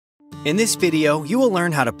In this video, you will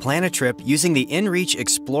learn how to plan a trip using the InReach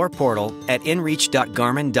Explorer portal at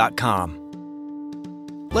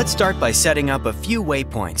inreach.garmin.com. Let's start by setting up a few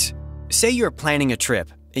waypoints. Say you're planning a trip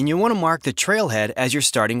and you want to mark the trailhead as your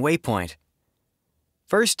starting waypoint.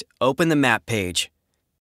 First, open the map page.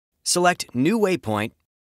 Select New Waypoint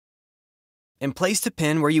and place the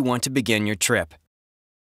pin where you want to begin your trip.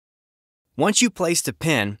 Once you place the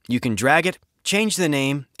pin, you can drag it, change the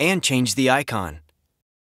name, and change the icon.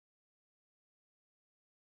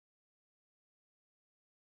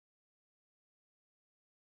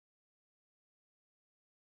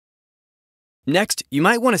 Next, you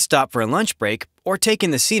might want to stop for a lunch break or take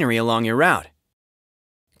in the scenery along your route.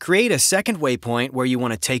 Create a second waypoint where you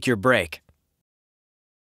want to take your break.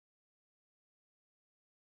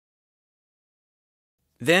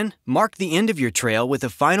 Then, mark the end of your trail with a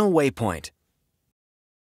final waypoint.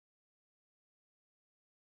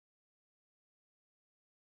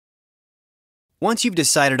 Once you've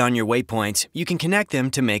decided on your waypoints, you can connect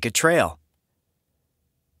them to make a trail.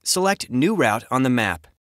 Select New Route on the map.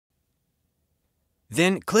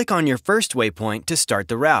 Then click on your first waypoint to start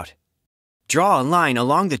the route. Draw a line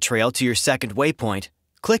along the trail to your second waypoint,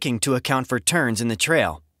 clicking to account for turns in the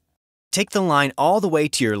trail. Take the line all the way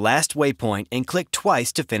to your last waypoint and click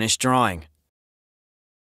twice to finish drawing.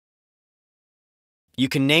 You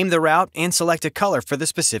can name the route and select a color for the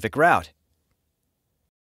specific route.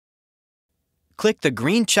 Click the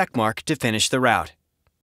green checkmark to finish the route.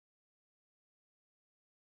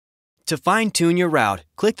 To fine-tune your route,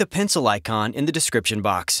 click the pencil icon in the description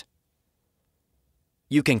box.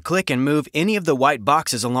 You can click and move any of the white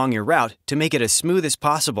boxes along your route to make it as smooth as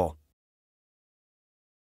possible.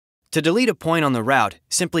 To delete a point on the route,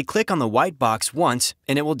 simply click on the white box once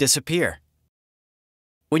and it will disappear.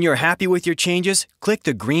 When you're happy with your changes, click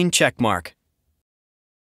the green checkmark.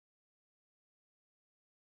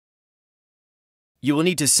 You will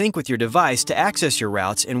need to sync with your device to access your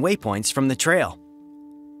routes and waypoints from the trail.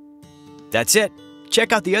 That's it.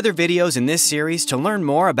 Check out the other videos in this series to learn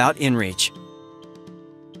more about InReach.